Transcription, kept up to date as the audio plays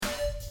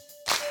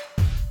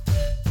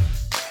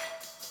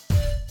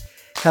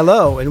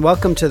Hello, and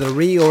welcome to the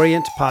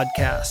Reorient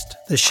Podcast,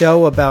 the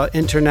show about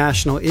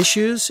international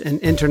issues and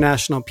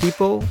international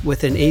people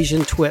with an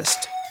Asian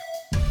twist.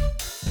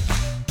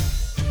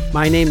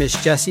 My name is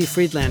Jesse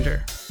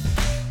Friedlander.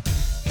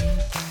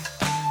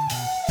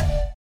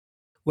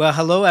 Well,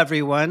 hello,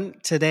 everyone.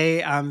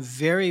 Today, I'm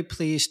very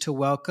pleased to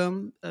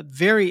welcome a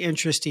very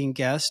interesting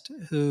guest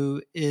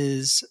who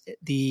is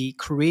the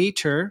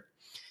creator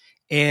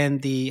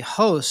and the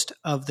host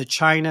of the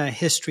China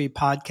History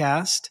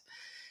Podcast,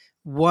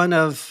 one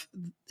of,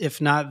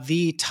 if not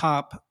the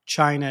top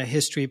China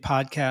history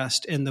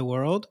podcast in the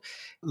world,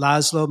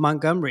 Laszlo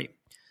Montgomery.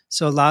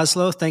 So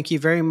Laszlo, thank you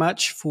very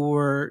much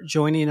for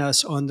joining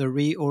us on the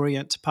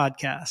Reorient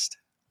Podcast.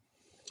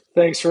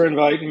 Thanks for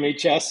inviting me,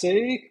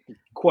 Jesse.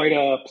 Quite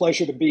a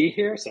pleasure to be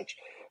here. Such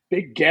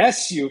big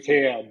guests you've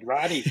had.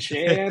 Ronnie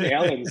Chan,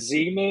 Alan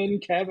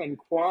Zeman, Kevin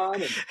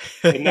Kwan,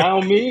 and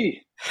now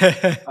me.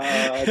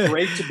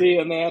 Great to be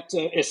in that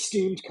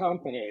esteemed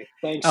company.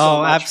 Thanks so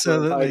much for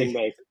inviting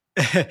me.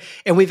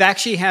 And we've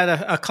actually had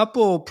a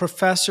couple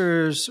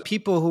professors,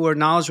 people who are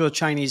knowledgeable of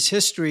Chinese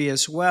history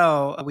as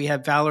well. We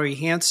had Valerie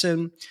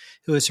Hansen,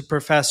 who is a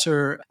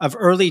professor of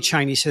early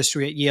Chinese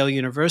history at Yale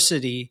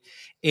University.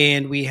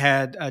 And we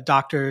had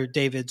Dr.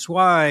 David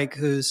Zweig,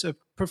 who's a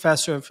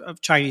professor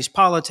of Chinese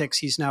politics.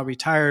 He's now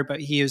retired, but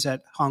he is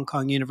at Hong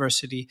Kong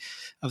University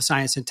of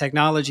Science and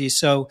Technology.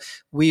 So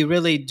we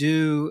really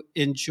do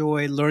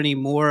enjoy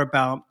learning more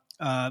about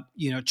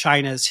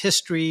China's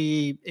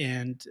history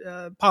and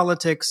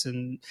politics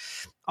and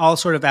all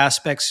sort of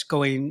aspects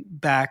going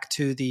back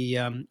to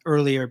the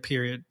earlier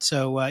period.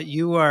 So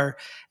you are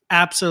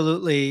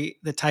absolutely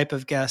the type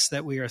of guest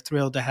that we are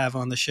thrilled to have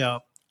on the show.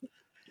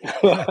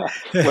 Well,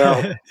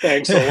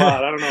 thanks a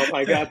lot. I don't know if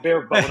I got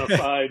their bona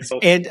fides.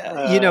 And,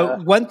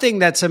 one thing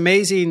that's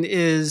amazing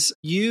is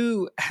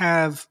you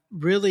have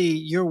really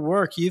your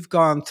work, you've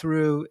gone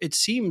through, it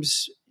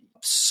seems,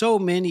 so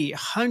many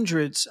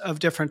hundreds of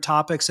different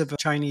topics of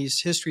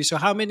Chinese history. So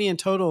how many in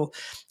total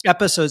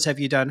episodes have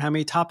you done? How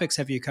many topics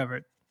have you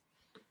covered?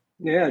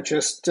 Yeah,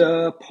 just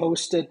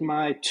posted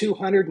my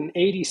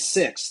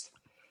 286th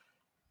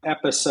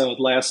episode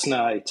last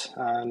night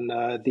on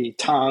the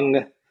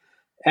Tang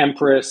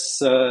Empress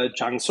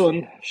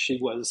Zhangsun. She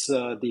was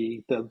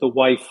the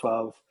wife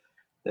of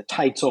the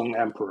Taizong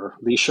Emperor,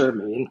 Li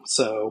Shimin.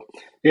 So,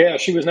 yeah,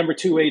 she was number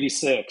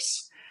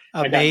 286.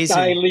 Amazing. I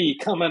got Dai Li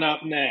coming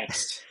up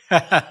next.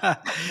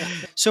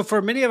 So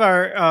for many of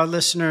our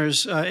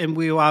listeners, and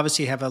we will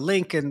obviously have a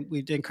link, and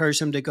we'd encourage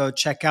them to go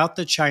check out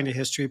the China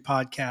History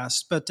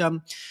Podcast. But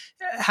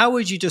how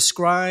would you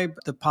describe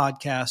the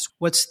podcast?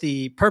 What's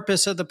the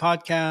purpose of the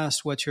podcast?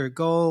 What's your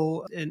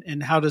goal?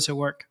 And how does it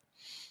work?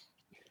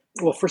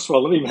 Well, first of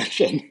all, let me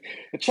mention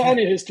the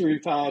China History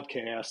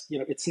Podcast.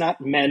 It's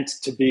not meant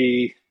to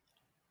be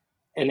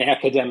an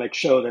academic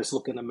show that's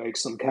looking to make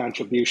some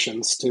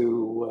contributions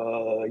to,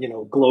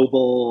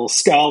 global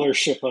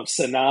scholarship of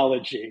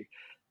sinology.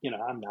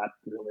 I'm not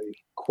really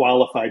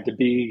qualified to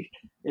be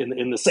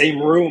in the same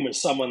room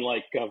as someone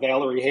like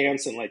Valerie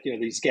Hansen, like,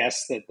 these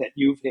guests that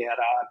you've had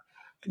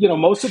on.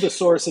 Most of the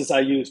sources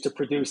I use to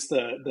produce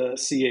the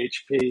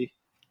CHP,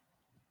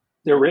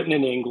 they're written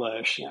in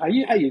English.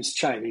 I use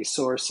Chinese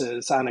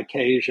sources on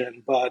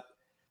occasion, but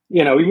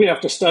even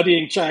after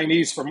studying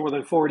Chinese for more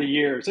than 40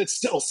 years, it's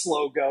still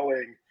slow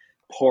going,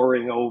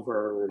 poring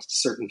over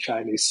certain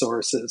Chinese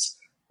sources.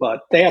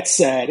 But that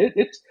said,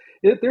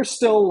 there's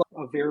still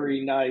a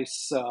very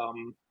nice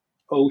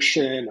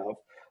ocean of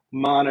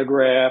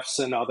monographs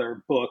and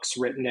other books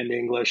written in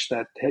English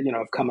that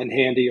have come in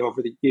handy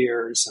over the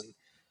years and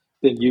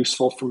been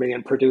useful for me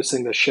in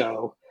producing the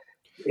show.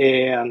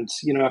 And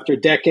after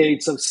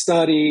decades of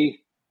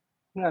study,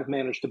 I've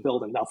managed to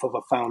build enough of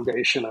a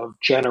foundation of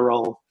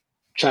general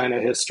China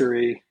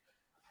history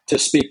to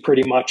speak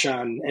pretty much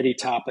on any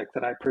topic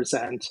that I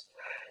present.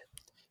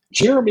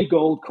 Jeremy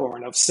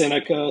Goldkorn of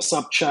Sinica,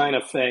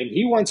 SupChina fame,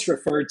 he once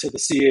referred to the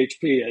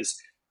CHP as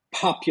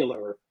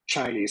popular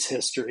Chinese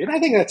history. And I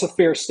think that's a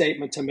fair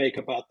statement to make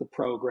about the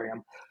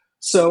program.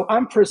 So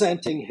I'm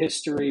presenting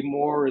history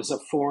more as a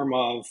form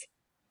of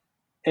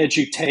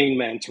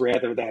edutainment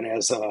rather than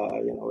as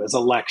a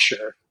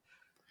lecture.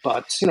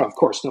 But, of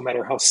course, no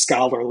matter how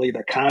scholarly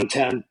the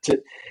content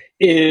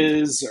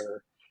is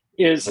or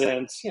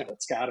isn't,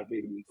 it's got to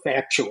be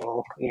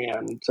factual.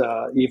 And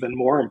even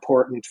more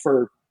important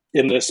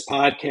in this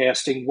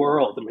podcasting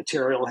world, the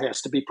material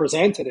has to be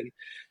presented in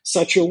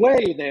such a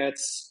way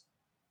that's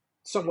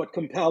somewhat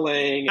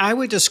compelling. I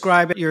would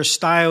describe your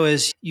style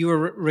as you are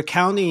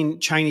recounting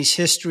Chinese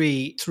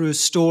history through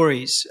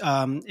stories,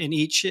 and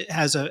each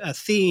has a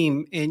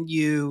theme, and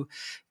you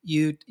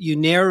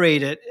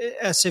narrate it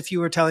as if you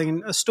were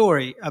telling a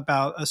story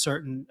about a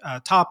certain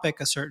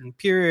topic, a certain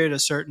period, a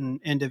certain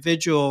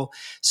individual.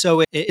 So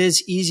it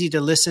is easy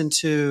to listen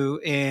to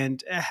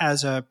and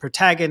has a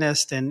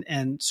protagonist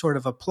and sort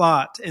of a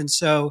plot. And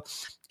so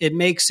it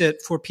makes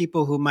it, for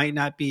people who might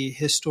not be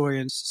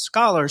historians,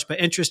 scholars, but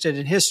interested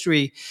in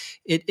history,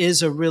 it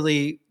is a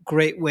really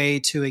great way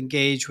to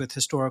engage with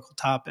historical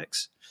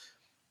topics.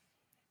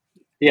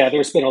 Yeah,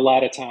 there's been a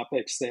lot of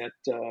topics that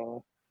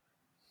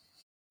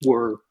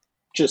were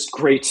just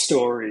great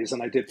stories,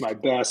 and I did my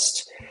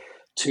best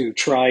to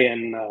try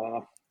and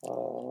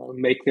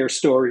make their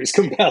stories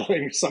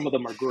compelling. Some of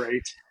them are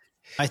great.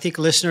 I think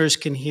listeners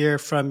can hear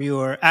from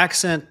your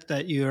accent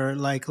that you're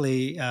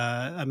likely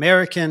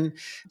American.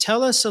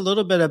 Tell us a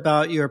little bit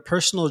about your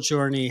personal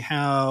journey,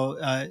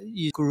 how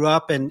you grew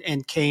up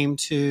and came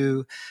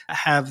to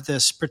have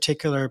this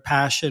particular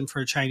passion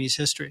for Chinese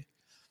history.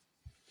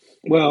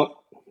 Well,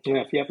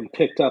 if you haven't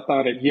picked up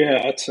on it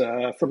yet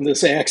from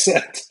this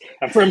accent,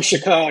 I'm from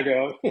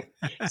Chicago.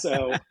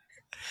 So,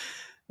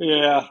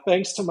 yeah,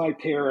 thanks to my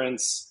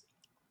parents,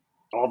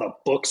 all the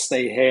books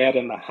they had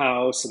in the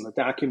house and the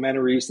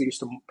documentaries they used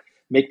to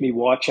make me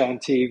watch on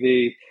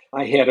TV,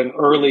 I had an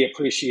early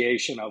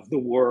appreciation of the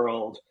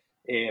world,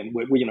 and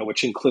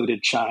which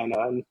included China.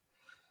 And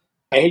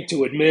I hate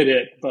to admit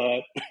it,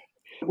 but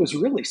it was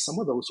really some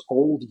of those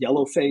old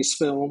yellow face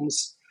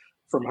films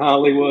from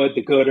Hollywood,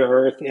 The Good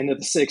Earth, Into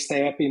the Sixth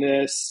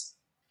Happiness,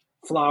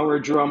 Flower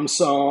Drum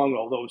Song,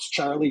 all those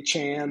Charlie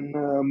Chan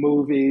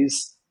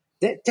movies.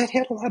 That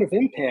had a lot of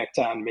impact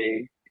on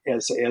me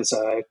as a as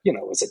a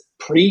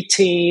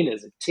preteen,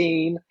 as a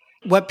teen.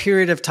 What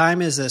period of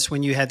time is this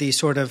when you had these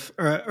sort of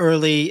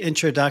early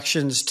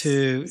introductions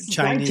to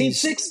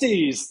Chinese 1960s.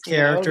 This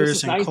characters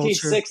is and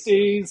culture?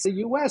 1960s. The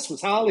U.S.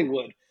 was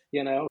Hollywood.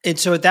 And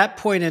so at that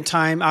point in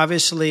time,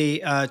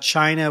 obviously,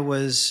 China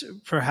was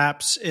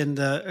perhaps in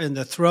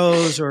the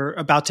throes or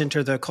about to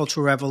enter the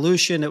Cultural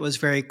Revolution. It was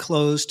very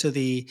close to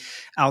the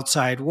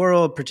outside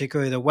world,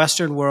 particularly the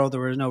Western world.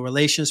 There were no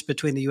relations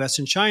between the U.S.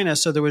 and China,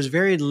 so there was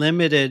very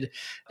limited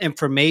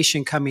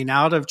information coming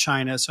out of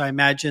China. So I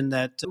imagine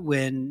that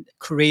when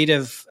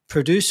creative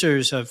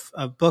producers of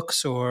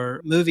books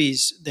or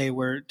movies they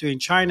were doing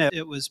China,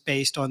 it was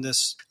based on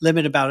this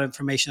limited amount of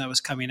information that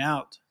was coming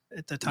out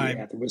at the time.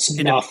 Yeah, there was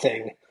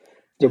nothing.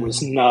 There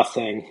was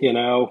nothing,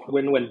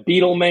 when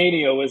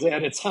Beatlemania was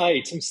at its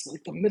height, it was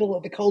like the middle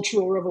of the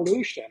Cultural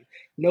Revolution.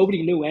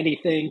 Nobody knew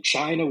anything.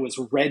 China was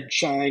red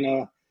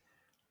China.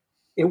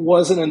 It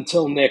wasn't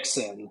until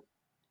Nixon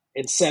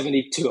in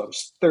 72, I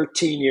was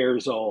 13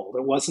 years old.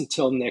 It wasn't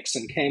until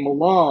Nixon came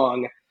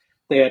along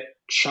that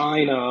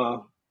China,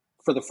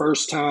 for the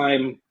first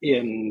time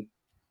in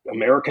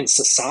American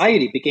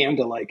society, began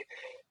to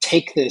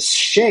take this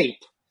shape.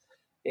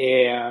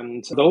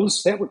 And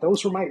those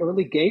were my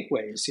early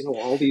gateways.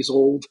 All these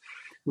old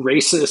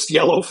racist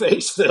yellow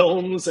face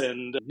films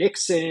and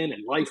Nixon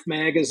and Life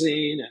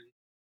magazine. And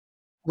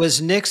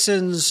was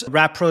Nixon's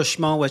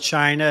rapprochement with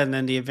China and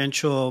then the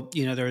eventual,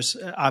 there's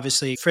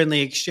obviously friendly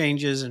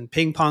exchanges and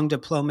ping pong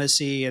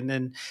diplomacy, and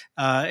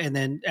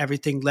then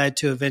everything led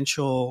to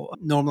eventual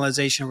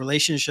normalization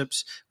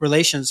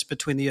relations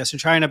between the U.S. and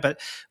China.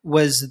 But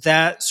was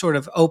that sort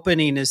of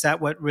opening, is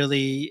that what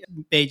really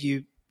made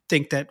you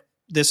think that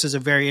this is a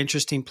very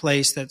interesting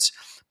place that's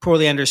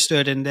poorly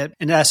understood and that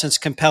in essence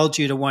compelled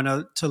you to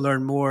want to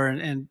learn more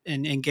and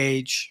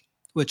engage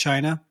with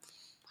China?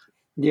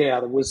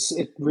 Yeah,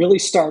 it really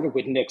started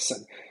with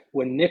Nixon.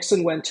 When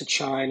Nixon went to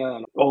China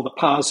and all the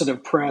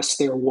positive press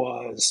there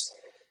was,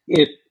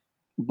 it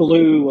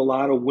blew a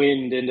lot of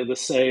wind into the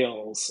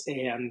sails.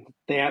 And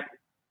that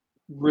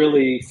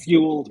really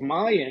fueled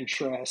my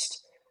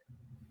interest.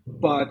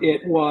 But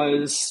it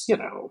was,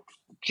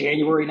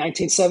 January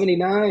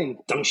 1979,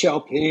 Deng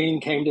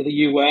Xiaoping came to the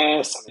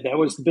U.S. That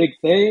was the big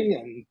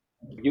thing,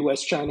 and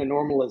U.S.-China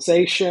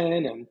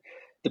normalization and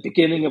the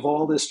beginning of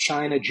all this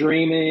China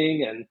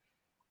dreaming. And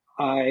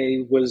I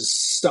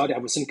was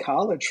in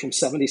college from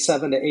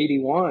 77 to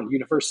 81,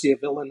 University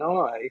of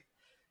Illinois.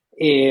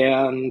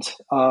 And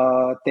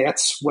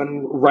that's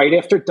when, right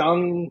after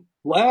Deng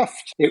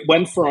left, it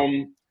went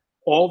from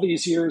all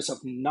these years of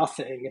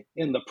nothing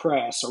in the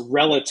press, or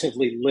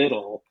relatively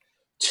little,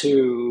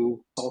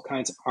 to all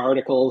kinds of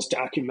articles,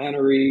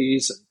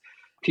 documentaries, and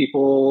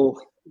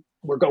people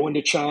were going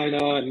to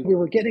China, and we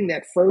were getting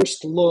that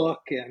first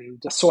look.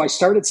 And so I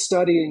started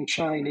studying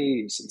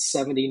Chinese in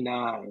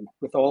 79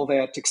 with all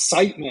that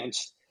excitement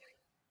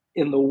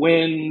in the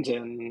wind,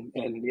 and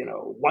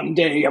one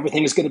day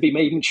everything's going to be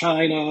made in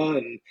China,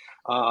 and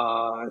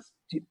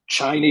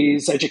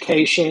Chinese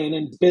education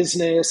and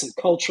business and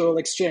cultural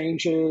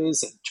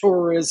exchanges and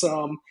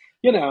tourism.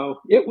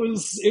 It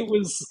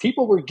was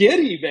people were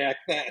giddy back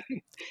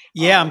then.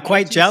 Yeah, I'm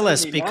quite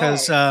jealous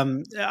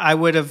 1979. because I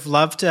would have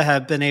loved to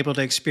have been able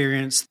to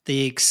experience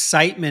the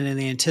excitement and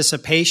the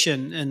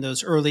anticipation in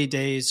those early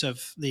days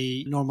of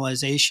the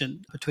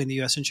normalization between the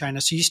U.S. and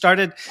China. So you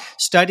started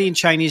studying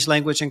Chinese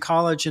language in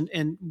college,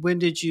 and when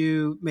did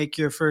you make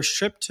your first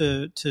trip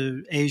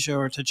to Asia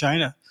or to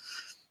China?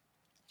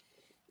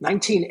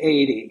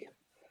 1980.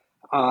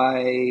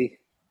 I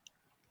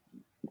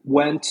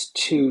went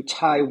to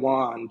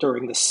Taiwan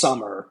during the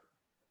summer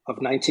of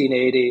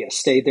 1980. I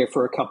stayed there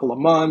for a couple of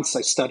months.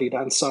 I studied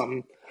on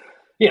some,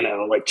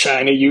 like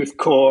China Youth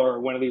Corps,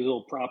 one of these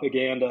little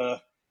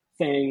propaganda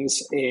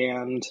things.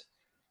 And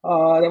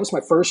that was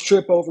my first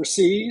trip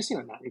overseas,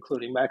 not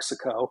including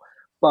Mexico.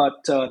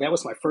 But that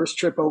was my first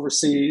trip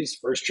overseas,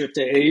 first trip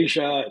to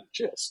Asia. It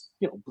just,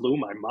 blew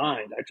my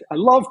mind. I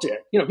loved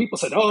it. People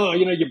said, "Oh,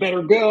 you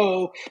better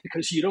go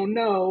because you don't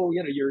know.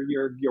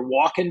 You're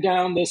walking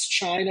down this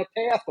China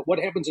path. But what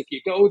happens if you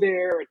go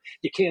there and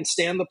you can't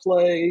stand the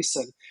place?"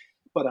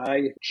 But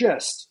I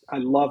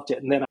loved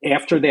it. And then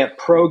after that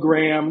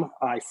program,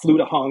 I flew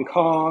to Hong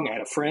Kong. I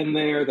had a friend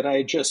there that I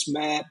had just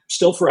met.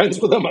 Still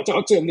friends with him. I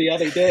talked to him the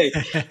other day.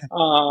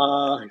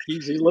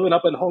 He's living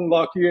up in Hong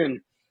Kok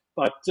Yun.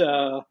 But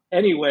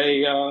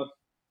anyway,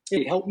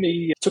 he helped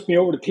me, took me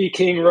over to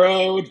Peking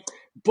Road,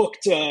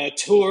 booked a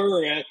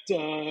tour at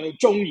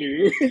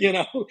Zhonglu,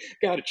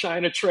 got a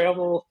China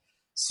travel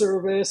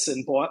service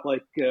and bought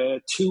like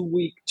a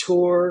 2-week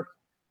tour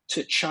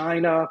to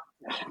China.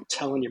 I'm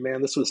telling you,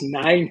 man, this was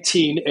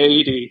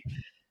 1980.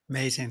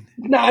 Amazing.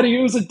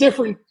 It was a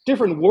different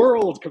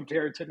world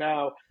compared to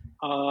now.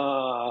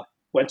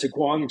 Went to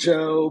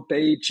Guangzhou,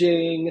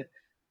 Beijing,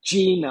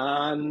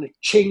 Jinan,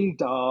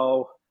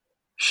 Qingdao,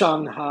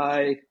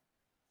 Shanghai.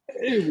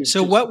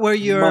 So what were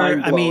your,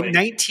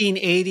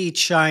 1980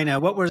 China,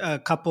 what were a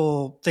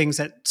couple things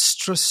that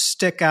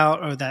stick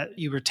out or that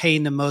you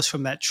retained the most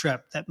from that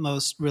trip that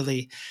most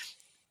really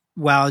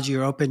wowed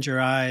you or opened your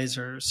eyes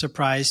or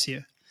surprised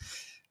you?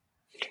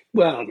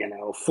 Well,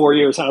 4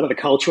 years out of the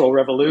Cultural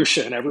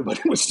Revolution, everybody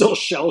was still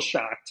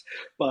shell-shocked.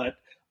 But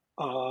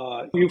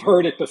you've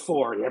heard it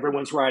before.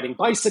 Everyone's riding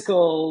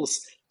bicycles.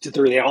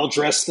 They all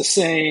dress the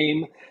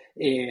same.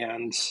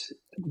 And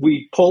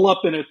we pull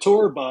up in a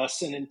tour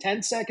bus, and in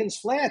 10 seconds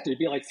flat, there'd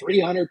be like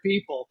 300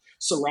 people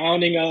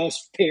surrounding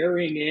us,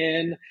 pairing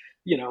in.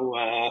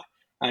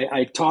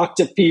 I talked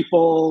to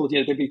people.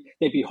 They'd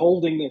be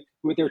holding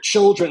with their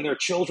children. Their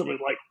children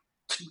would like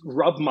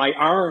rub my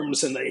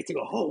arms, and they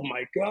go, "Oh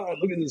my God,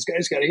 look at this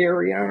guy's got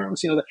hairy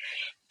arms."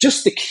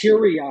 Just the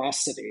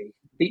curiosity,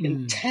 the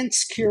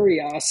intense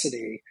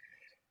curiosity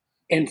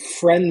and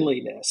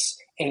friendliness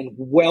and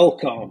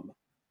welcome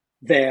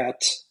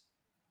that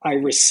I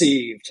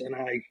received. And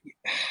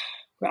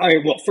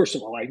well, first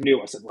of all, I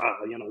knew, I said, wow,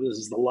 this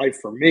is the life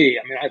for me.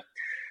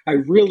 I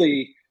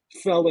really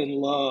fell in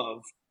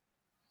love.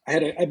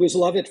 I was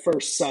love at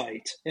first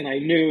sight, and I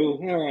knew,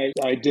 all right,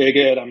 I dig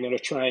it. I'm going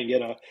to try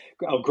and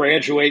I'll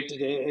graduate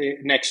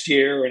next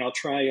year, and I'll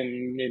try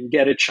and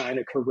get a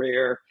China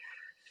career.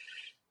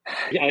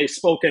 I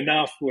spoke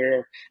enough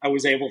where I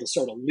was able to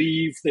sort of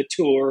leave the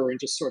tour and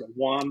just sort of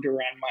wander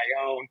on my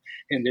own.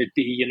 And it'd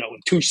be, in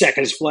 2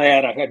 seconds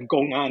flat, I had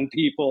Gong'an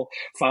people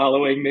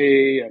following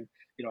me. And,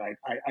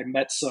 I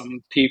met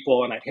some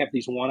people, and I'd have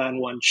these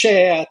one-on-one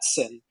chats.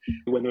 And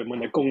when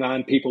the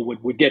Gong'an people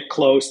would get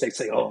close, they'd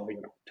say, "Oh,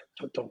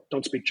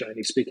 don't speak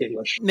Chinese, speak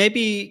English."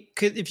 Maybe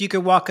if you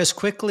could walk us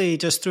quickly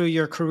just through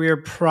your career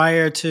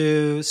prior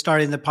to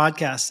starting the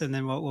podcast, and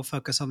then we'll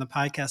focus on the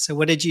podcast. So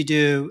what did you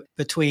do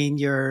between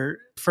your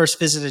first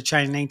visit to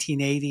China in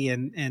 1980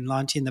 and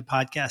launching the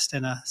podcast,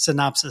 and a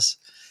synopsis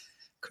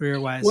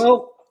career-wise?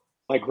 Well,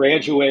 I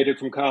graduated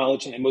from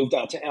college and I moved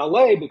out to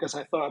LA because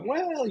I thought,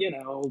 well,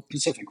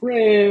 Pacific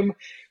Rim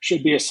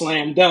should be a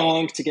slam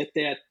dunk to get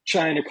that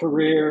China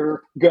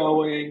career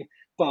going.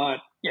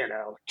 But,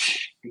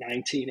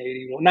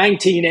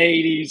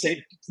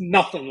 1980s,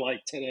 nothing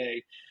like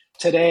today.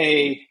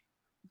 Today,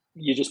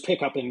 you just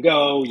pick up and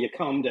go. You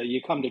come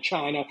to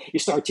China, you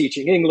start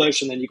teaching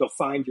English, and then you go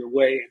find your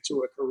way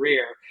into a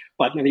career.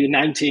 But in the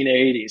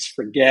 1980s,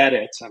 forget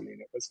it.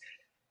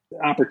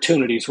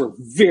 Opportunities were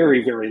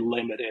very, very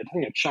limited.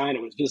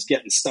 China was just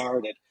getting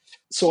started.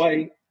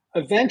 So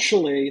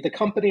the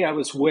company I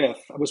was with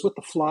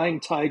the Flying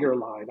Tiger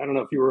line. I don't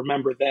know if you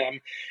remember them.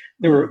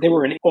 They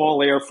were an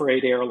all air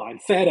freight airline.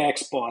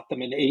 FedEx bought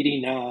them in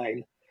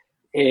 '89.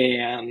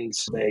 And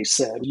they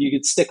said, "You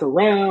could stick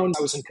around."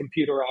 I was in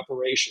computer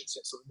operations.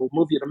 They said, "We'll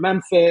move you to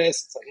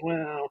Memphis." It's like,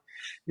 well,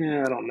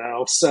 yeah, I don't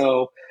know.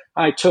 So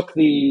I took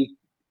the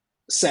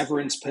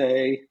severance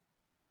pay,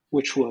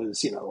 which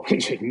was,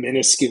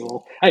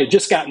 minuscule. I had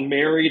just gotten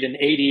married in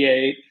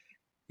 '88.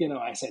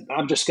 I said,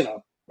 I'm just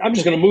gonna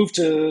move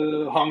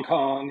to Hong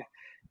Kong.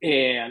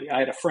 And I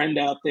had a friend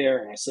out there,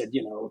 and I said,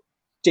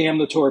 damn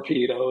the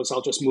torpedoes.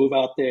 I'll just move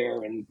out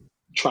there and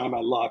try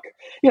my luck.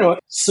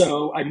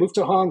 So I moved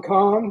to Hong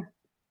Kong,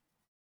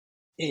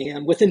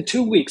 and within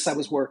 2 weeks I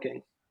was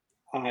working.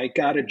 I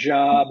got a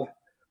job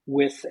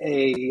with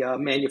a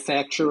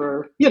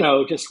manufacturer,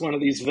 just one of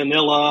these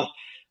vanilla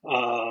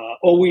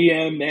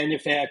OEM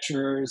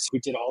manufacturers who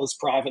did all this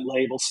private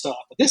label stuff.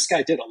 But this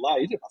guy did a lot.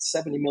 He did about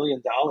 $70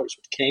 million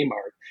with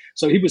Kmart.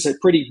 So he was a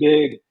pretty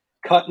big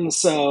cut and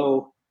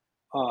sew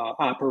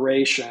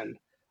operation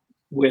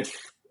with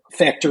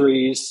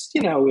factories,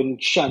 in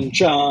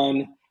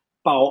Shenzhen,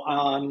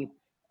 Bao'an.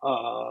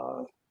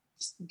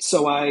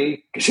 So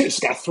I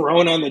just got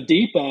thrown on the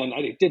deep end.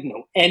 I didn't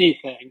know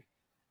anything.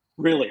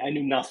 Really, I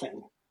knew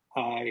nothing.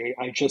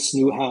 I just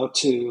knew how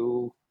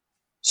to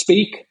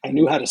speak. I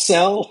knew how to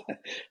sell,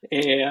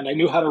 and I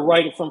knew how to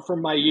write it from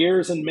my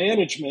years in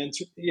management,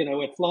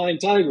 at Flying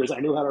Tigers. I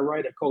knew how to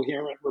write a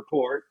coherent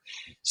report.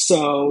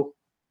 So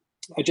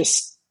I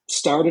just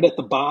started at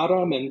the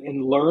bottom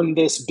and learned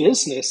this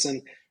business.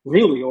 And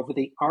really, over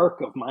the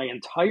arc of my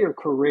entire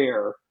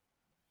career,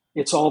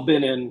 it's all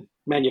been in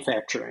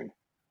manufacturing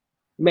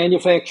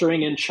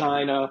in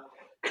China,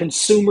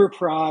 consumer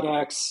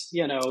products,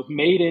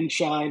 made in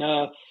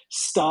China,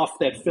 stuff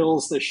that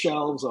fills the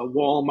shelves of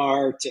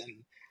Walmart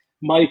and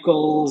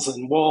Michael's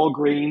and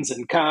Walgreens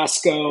and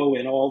Costco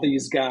and all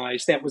these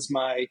guys. That was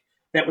my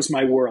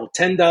world.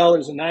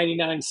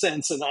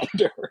 $10.99 and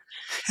under.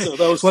 So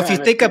those. Well, if you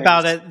think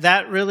about it,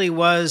 that really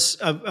was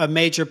a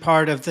major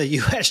part of the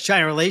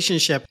U.S.-China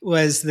relationship,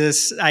 was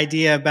this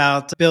idea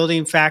about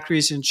building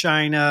factories in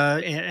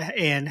China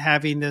and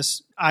having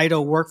this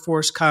idle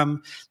workforce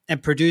come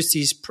and produce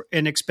these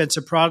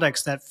inexpensive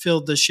products that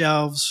filled the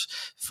shelves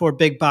for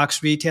big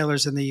box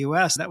retailers in the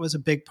U.S. That was a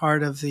big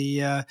part of the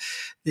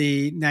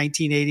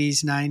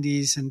 1980s,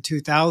 90s, and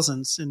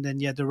 2000s. And then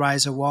you had the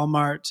rise of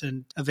Walmart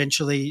and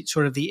eventually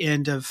sort of the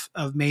end of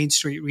Main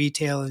Street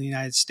retail in the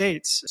United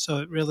States. So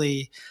it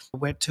really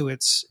went to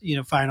its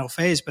final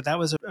phase. But that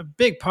was a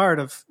big part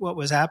of what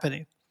was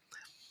happening.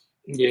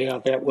 Yeah,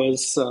 that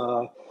was,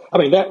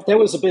 that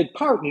was a big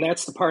part. And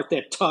that's the part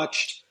that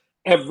touched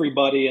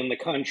everybody in the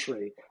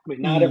country.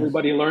 Not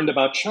everybody learned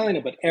about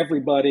China, but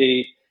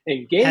everybody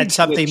engaged had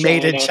something with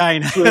made in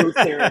China through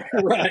their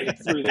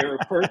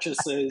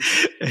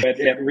purchases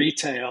at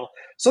retail.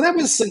 So that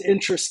was an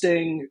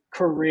interesting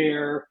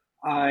career.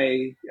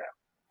 I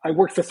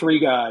worked for three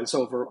guys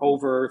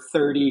over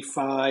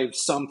 35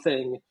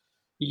 something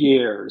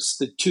years.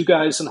 The two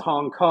guys in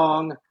Hong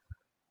Kong,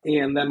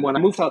 and then when I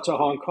moved out to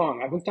Hong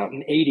Kong, I moved out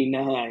in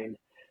 '89.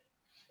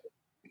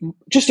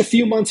 Just a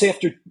few months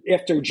after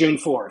June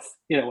 4th,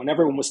 when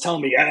everyone was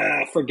telling me,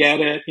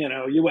 forget it,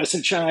 U.S.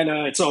 and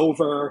China, it's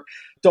over.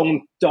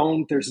 Don't,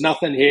 there's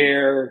nothing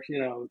here,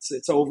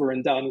 it's over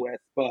and done with.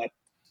 But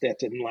that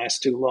didn't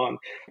last too long.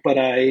 But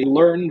I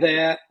learned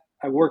that.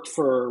 I worked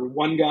for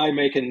one guy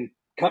making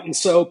cut and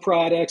sew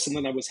products, and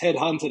then I was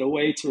headhunted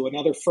away to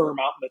another firm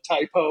out in the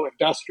Taipo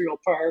Industrial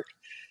Park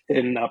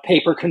in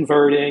paper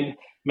converting,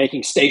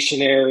 making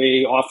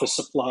stationery, office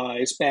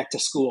supplies, back to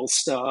school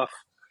stuff.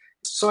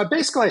 So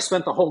I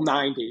spent the whole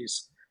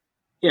 90s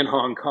in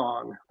Hong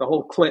Kong, the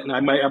whole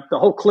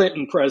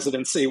Clinton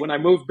presidency. When I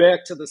moved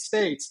back to the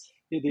States,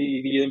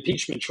 the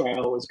impeachment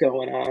trial was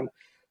going on.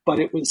 But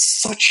it was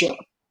such a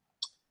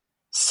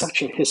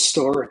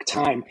historic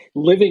time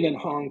living in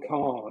Hong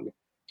Kong.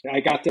 I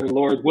got there,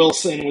 Lord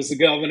Wilson was the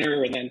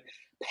governor, and then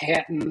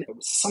Patton. It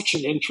was such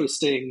an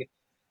interesting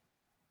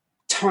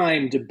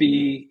time to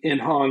be in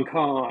Hong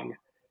Kong.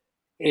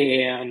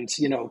 And,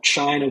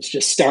 China was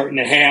just starting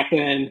to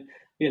happen.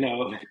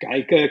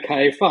 Gaika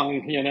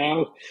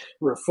Kaifeng,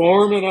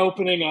 reform and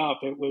opening up.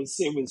 It was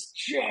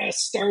just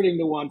starting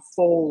to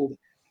unfold.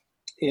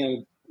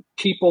 And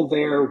people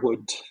there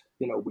would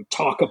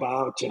talk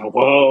about,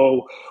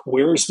 whoa,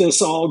 where's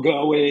this all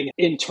going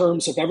in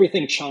terms of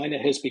everything China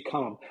has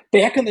become.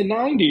 Back in the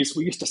 90s,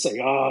 we used to say,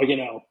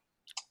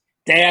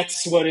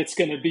 that's what it's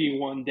going to be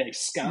one day.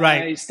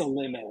 Sky's the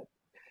limit.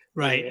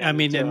 Right. And,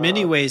 in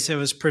many ways, it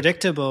was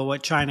predictable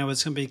what China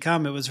was going to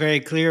become. It was very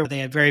clear. They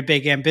had very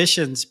big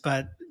ambitions,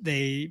 but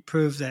they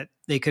proved that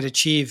they could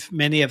achieve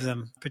many of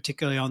them,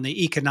 particularly on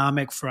the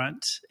economic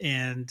front.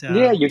 And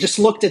you just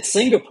looked at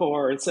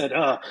Singapore and said,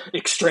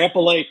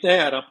 extrapolate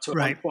that up to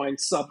 1 point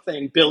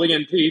something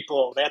billion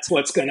people. That's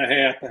what's going to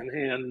happen.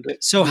 And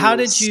so how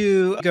did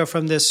you go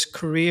from this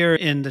career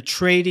in the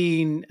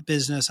trading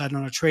business,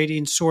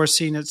 trading,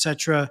 sourcing, et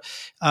cetera,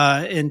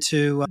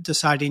 into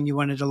deciding you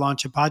wanted to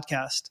launch a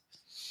podcast?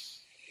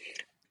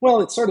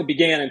 Well, it sort of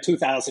began in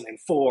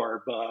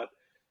 2004, but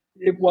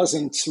it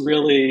wasn't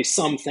really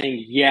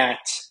something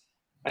yet.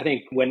 I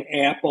think when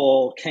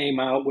Apple came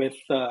out with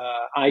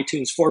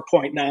iTunes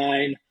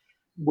 4.9,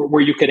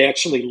 where you could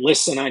actually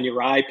listen on your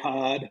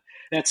iPod,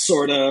 that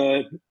sort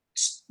of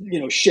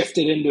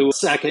shifted into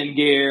second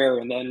gear.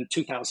 And then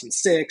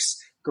 2006,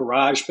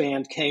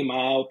 GarageBand came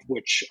out,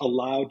 which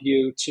allowed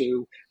you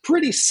to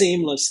pretty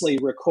seamlessly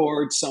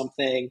record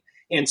something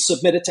and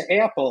submit it to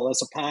Apple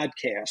as a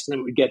podcast. And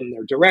then we'd get in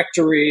their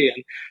directory.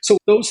 And so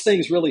those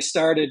things really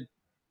started to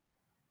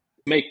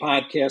make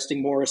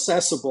podcasting more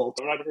accessible.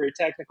 I'm not a very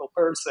technical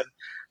person,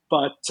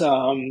 but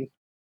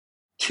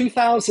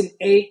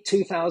 2008,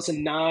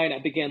 2009, I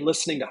began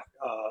listening to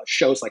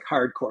shows like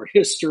Hardcore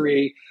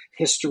History,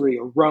 History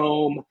of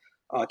Rome,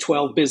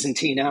 12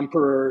 Byzantine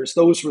Emperors.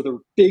 Those were the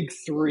big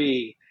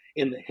three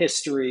in the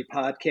history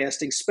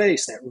podcasting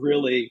space that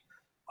really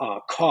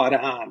caught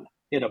on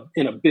in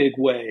a big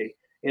way.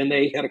 And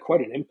they had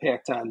quite an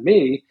impact on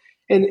me.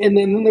 And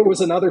then there was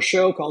another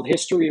show called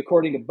History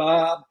According to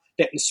Bob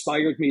that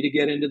inspired me to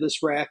get into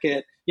this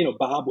racket.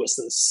 Bob was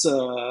this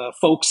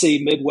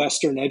folksy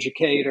Midwestern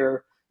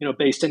educator,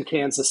 based in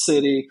Kansas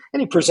City.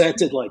 And he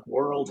presented like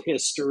world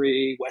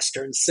history,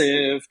 Western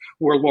Civ,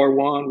 World War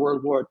I,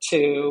 World War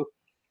II.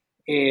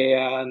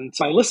 And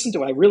I listened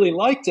to it. I really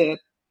liked it.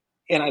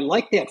 And I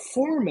liked that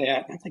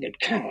format. I'm thinking,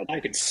 God, I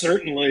could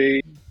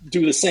certainly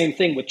do the same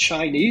thing with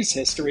Chinese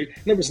history.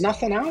 And there was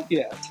nothing out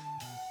yet.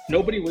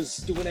 Nobody was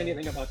doing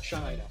anything about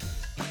China.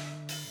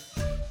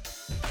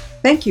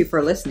 Thank you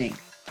for listening.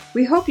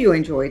 We hope you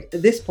enjoyed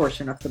this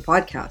portion of the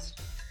podcast.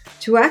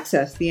 To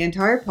access the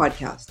entire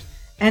podcast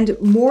and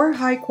more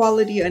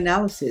high-quality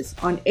analysis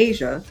on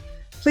Asia,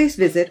 please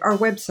visit our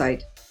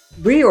website,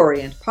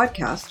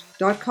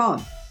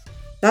 reorientpodcast.com.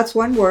 That's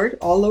one word,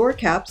 all lower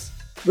caps,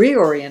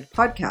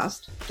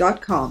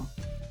 reorientpodcast.com.